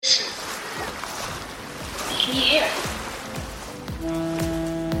Can you hear it?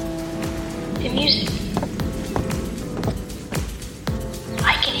 The music.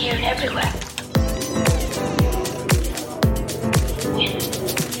 I can hear it everywhere. Wind.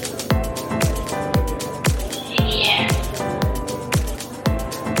 In the air.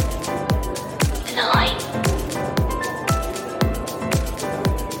 In the light.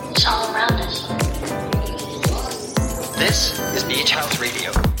 It's all around us. This is Beach House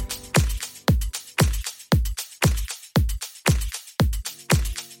Radio.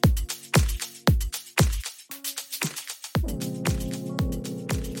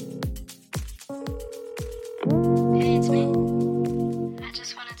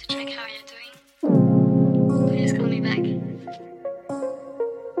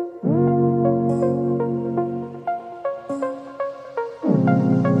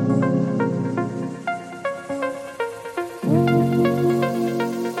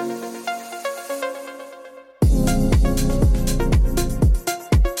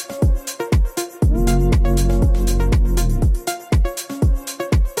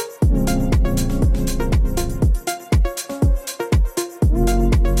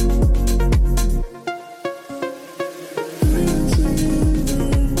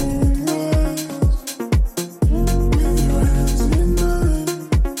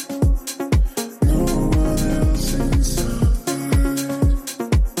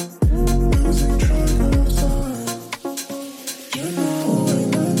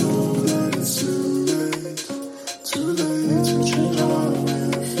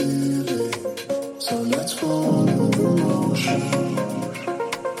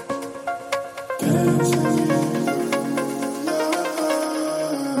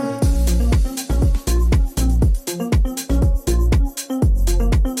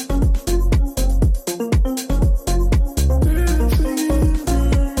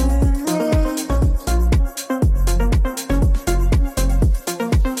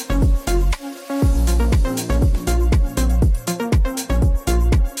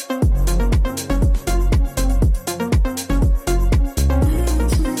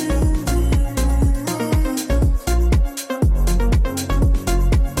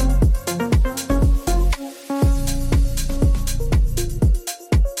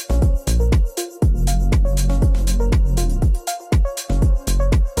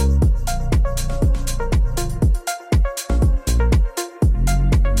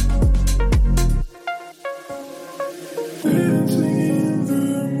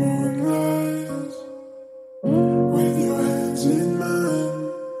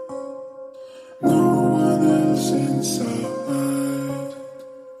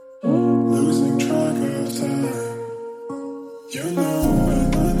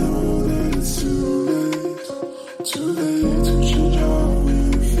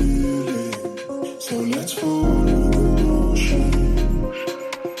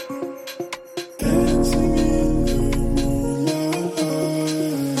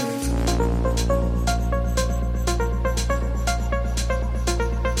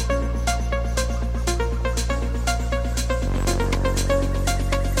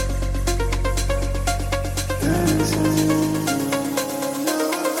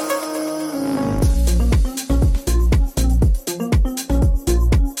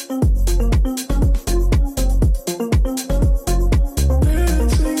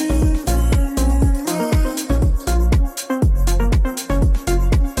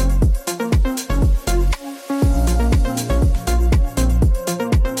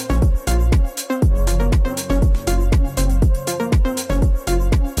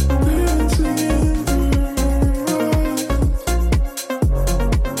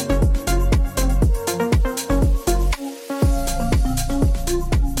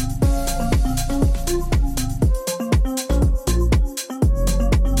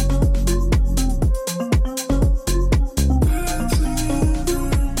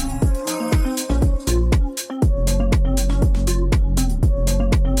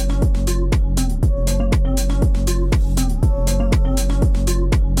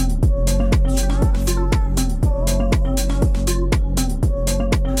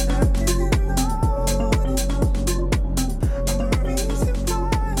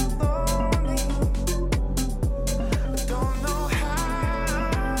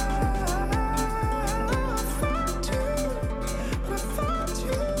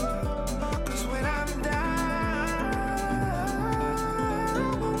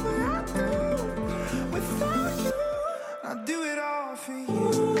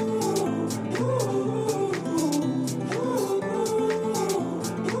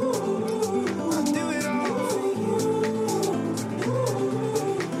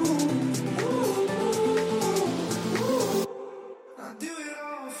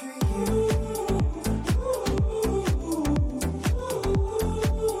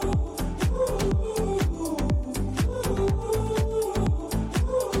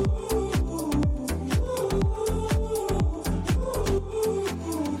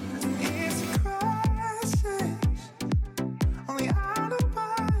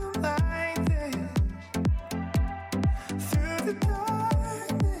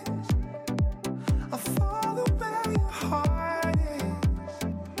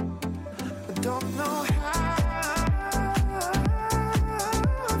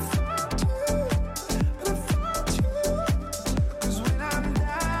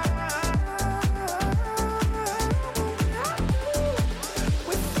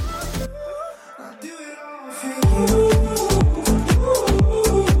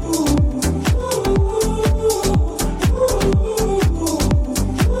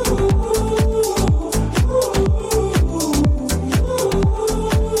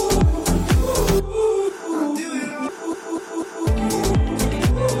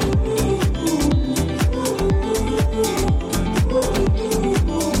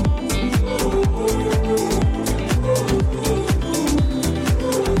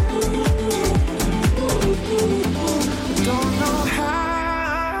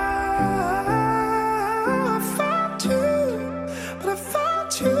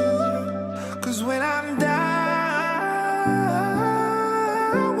 you. 'Cause when I'm down,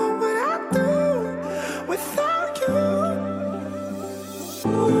 what would I do without you?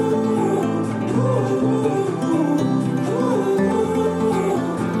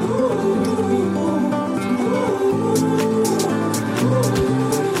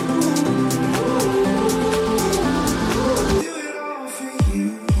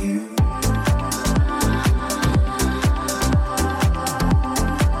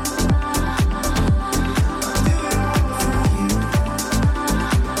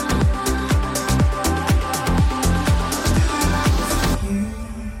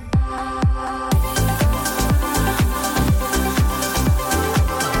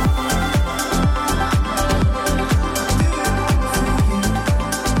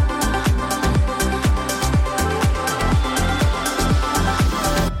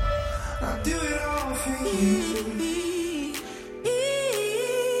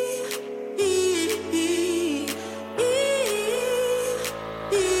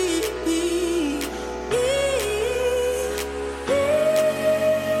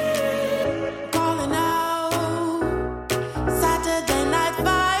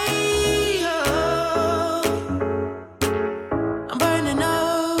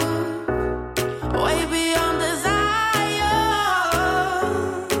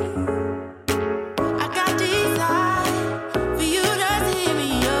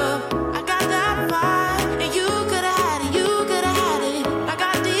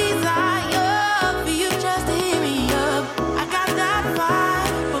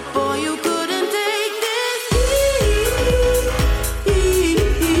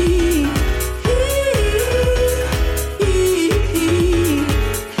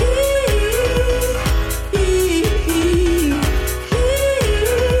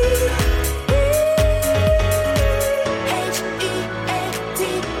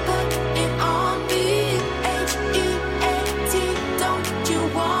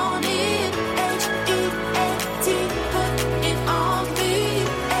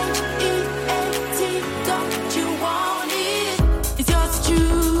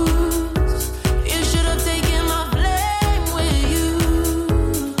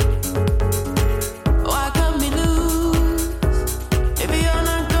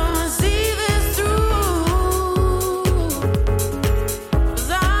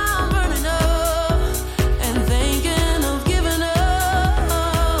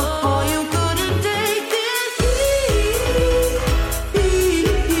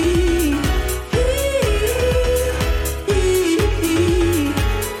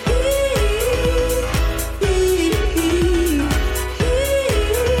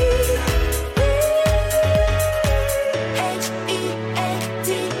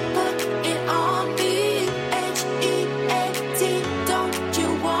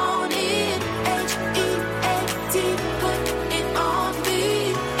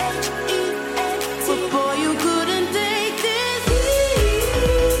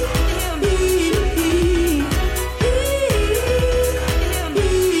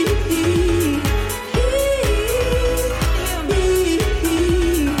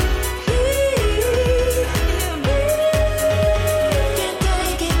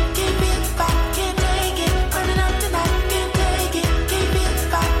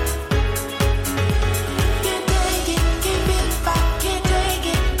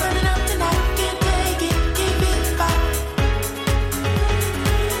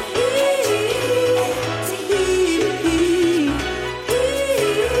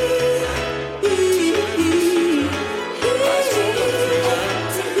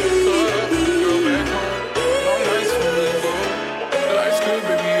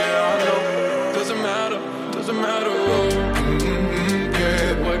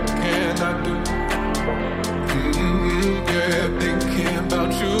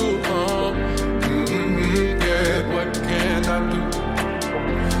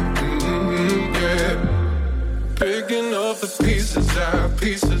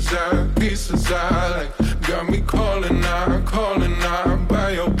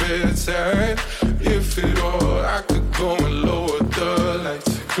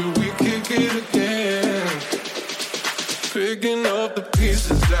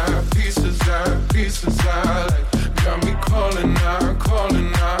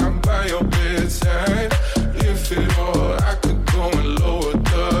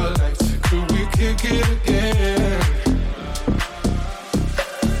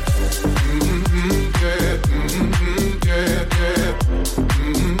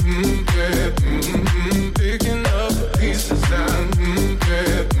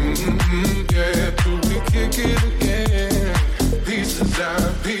 Pieces out.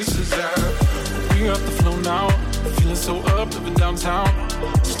 out, pieces out. We off the flow now, feeling so up, living downtown.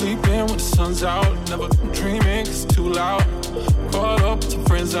 Sleeping when the sun's out, never dreaming 'cause it's too loud. Caught up with some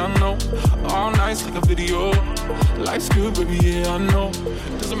friends I know, all nights like a video. Life's good, baby, yeah, I know.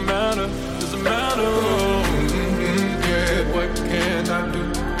 Doesn't matter, doesn't matter. Yeah, what can I do?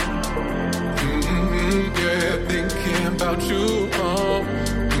 Yeah, thinking about you.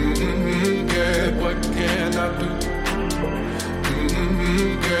 Yeah, what can I do?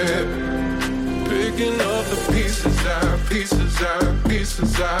 Yeah, picking up the pieces out, pieces out,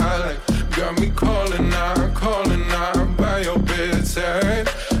 pieces out. Like, got me calling out by your bedside.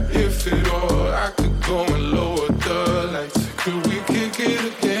 If it all, I could go and lower the lights. Could we kick it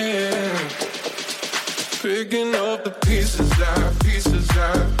again? Picking up the pieces out, pieces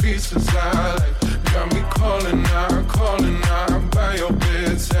out, pieces out. Like, got me calling out by your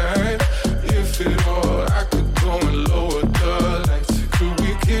bedside. If it all, I could go and lower the lights. Could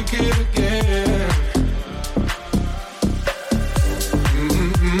we kick it again?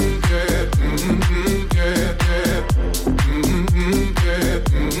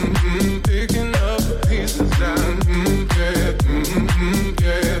 Picking up the pieces out.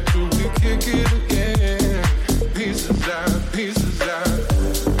 Yeah, could we kick it again? Pieces out, pieces out.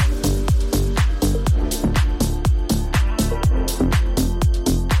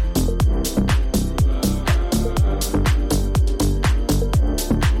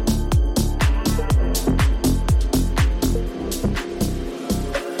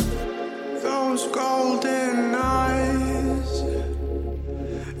 Those golden eyes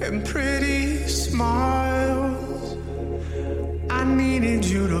and pretty smiles, I needed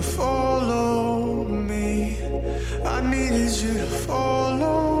you to follow me. I needed you to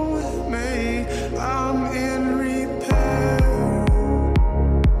follow me. I'm in repair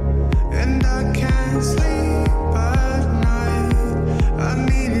and I can't sleep at night. I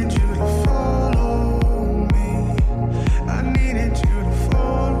needed you to follow me. I needed you to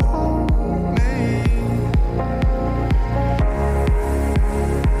follow me.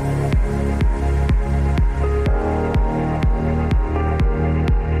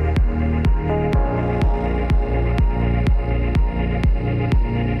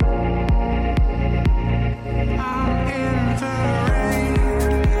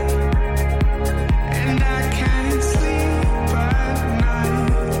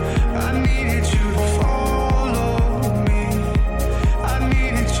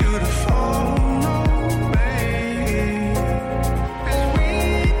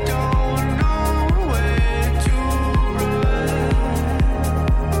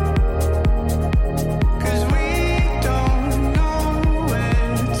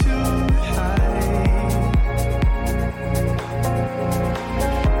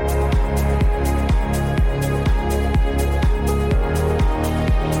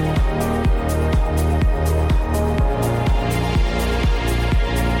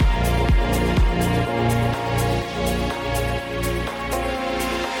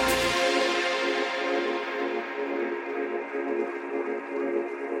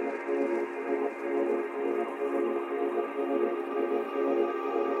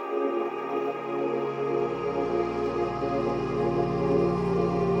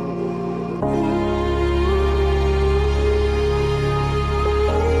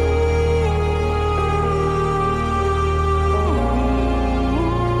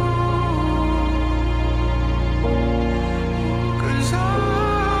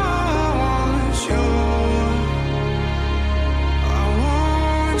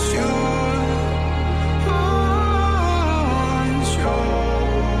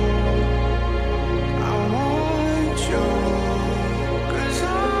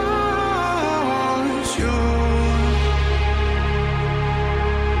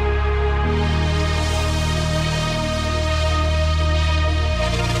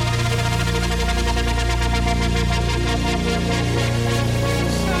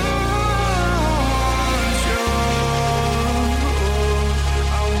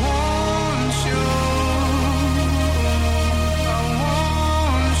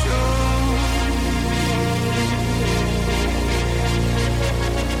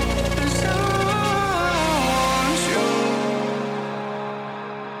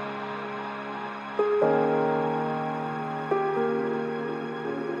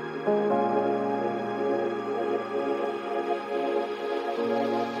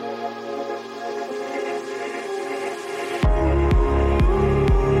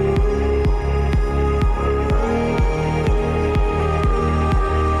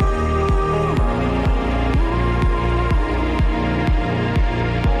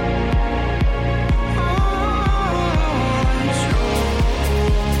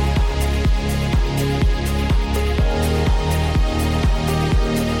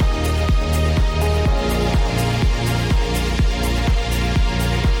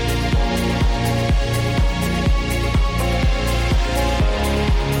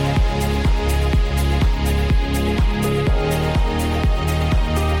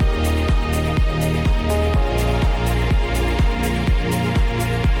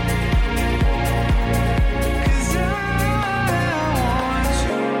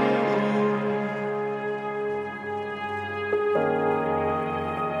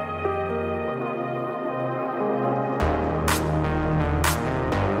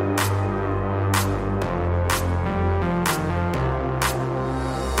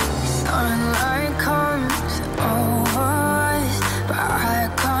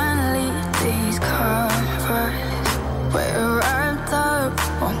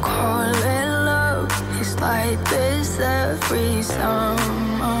 every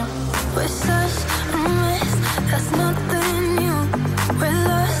summer. We're such a mess, that's nothing new. We're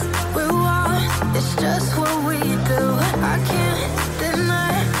lost, we're wild, it's just what we do. I can't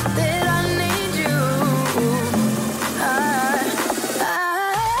deny that I need you. I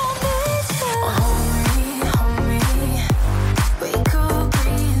need you. Hold me, we could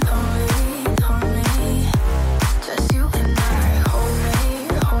breathe. Hold me, just you and I. Hold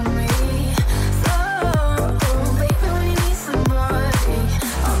me, so baby, when you need somebody,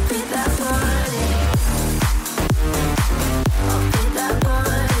 I'll be that body. I'll be that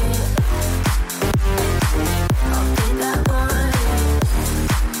body. I'll be that body.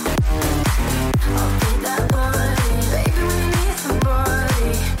 I'll be that body. Baby, when you need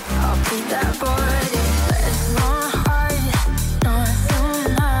somebody, I'll be that body. There's no heart, nothing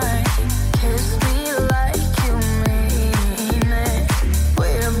like. Kiss me like you mean it.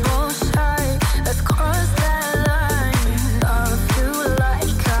 We're both shy, let's cross that line. Love you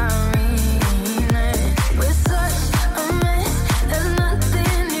like I mean it. We're such a mess, there's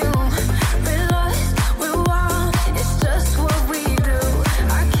nothing new. We're lost, we're wild, it's just what we do.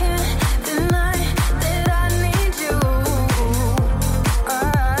 I can't deny that I need you.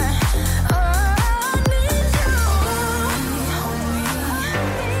 I need you.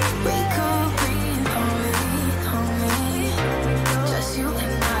 We could breathe. Hold me, just you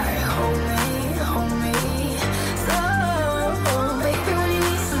and I. Hold me, so baby, when you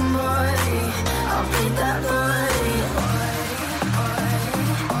need somebody, I'll be that body.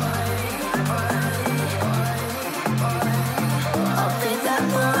 I'll be that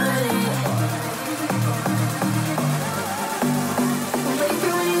body. Baby,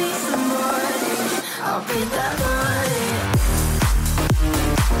 when you need somebody, I'll be that body.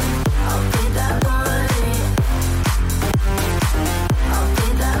 I'll be that body. I'll be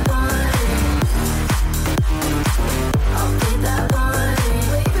that body. I'll be that body.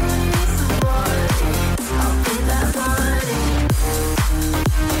 Baby, when you need somebody, I'll be that body.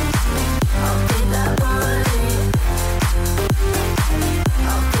 I'll be that body.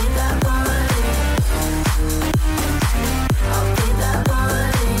 I'll be that body. I'll be that body. I'll be that body.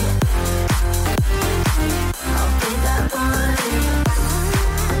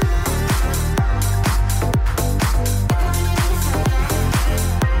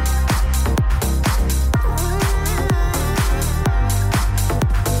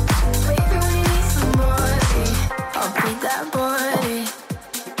 Baby, when you need somebody, I'll be that body.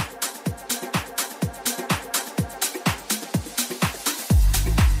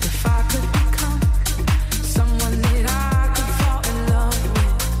 If I could become someone that I could fall in love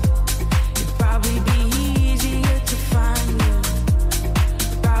with, it'd probably be easier to find you.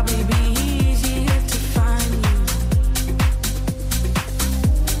 Probably be easier to find you.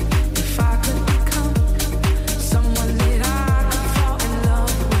 If I could become someone that I could fall in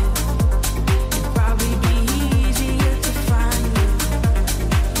love with, it'd probably be easier to find you.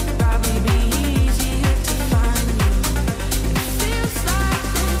 Probably be easier to find you. Feels like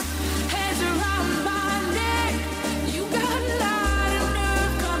this, hands around my neck. You got a lot of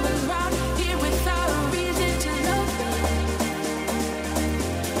nerve coming round here without a reason to love me.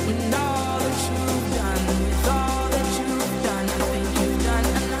 When all that you've done, with all that you've done, I think you've done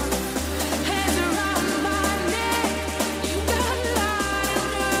enough. Hands around my neck. You got a lot of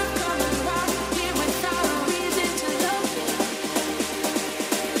nerve coming round here without a reason to love me.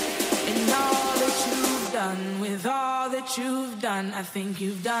 And all that you've done, with all that you've done, I think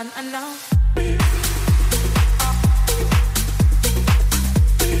you've done enough.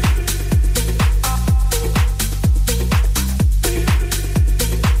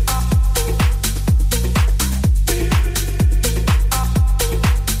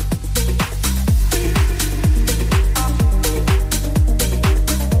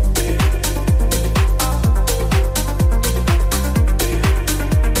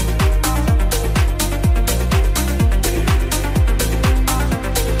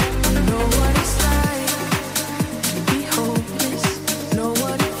 Know what it's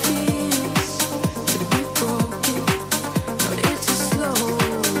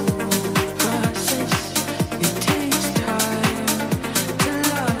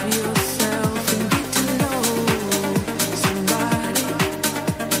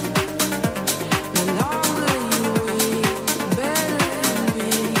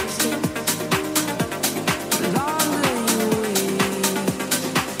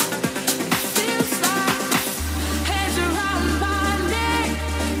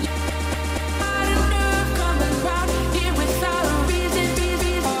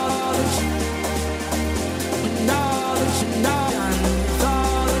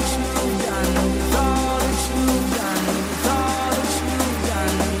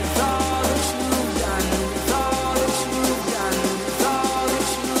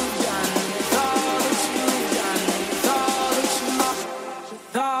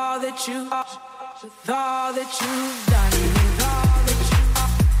that you've done, with all that you,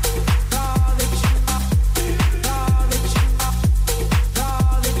 all that you, all that you,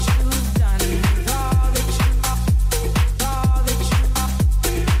 all that you've done, with all that you, all that you, all that you,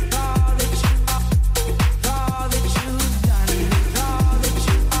 all that you've done, with all that you, all that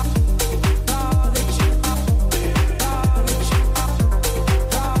you, all that you, all that you've done, with all that you, all that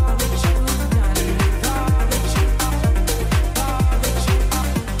you,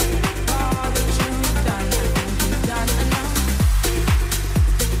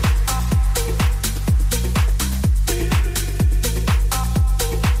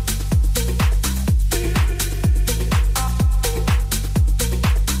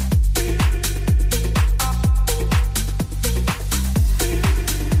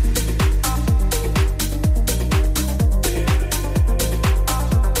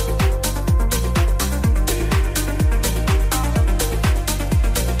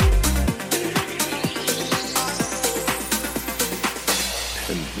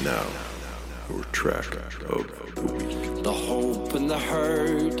 And now, your track of the week. The hope and the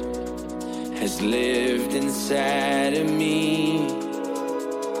hurt has lived inside of me.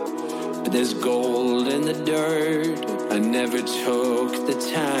 But there's gold in the dirt I never took the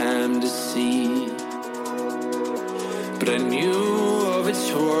time to see. But I knew of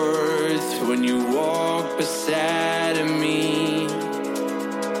its worth when you walked beside of me.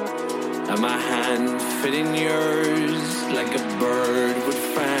 And my hand fit in yours like a bird would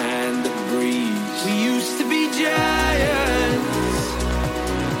find the breeze. We used to be giants.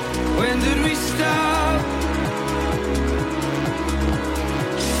 When did we stop?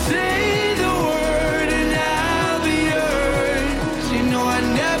 Say the word and I'll be yours. You know I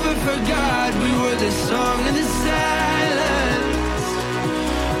never forgot we were the song in the silence.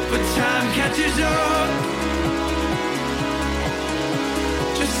 But time catches up.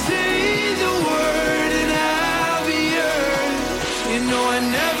 Just say the word and I'll be yours. You know I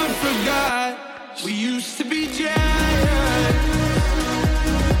never forgot we used to be giants.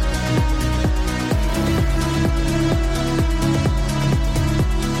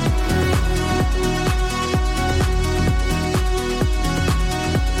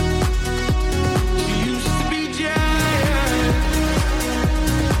 We used to be giants.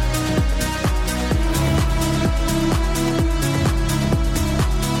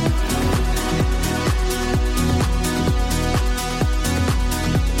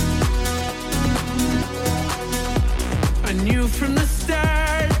 I knew from the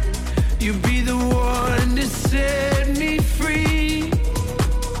start you'd be the one to set me free.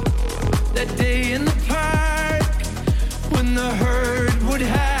 That day in the park when the herd would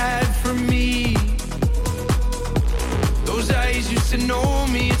hide from me. Those eyes used to know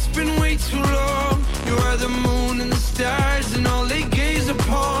me, it's been way too long. You are the moon and the stars and all they gaze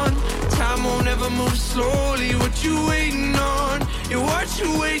upon. Time won't ever move slowly, what you waiting on? Yeah, what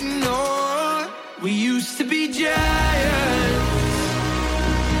you waiting on? We used to be giants.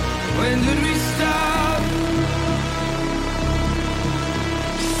 When did we stop?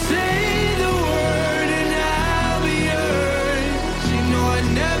 Say the word and I'll be yours. You know I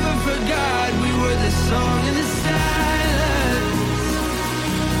never forgot we were the song in the silence.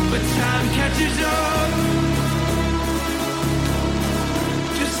 But time catches up.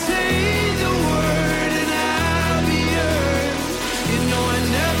 Just say the word and I'll be yours. You know I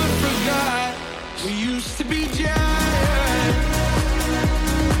never forgot we used to be giants.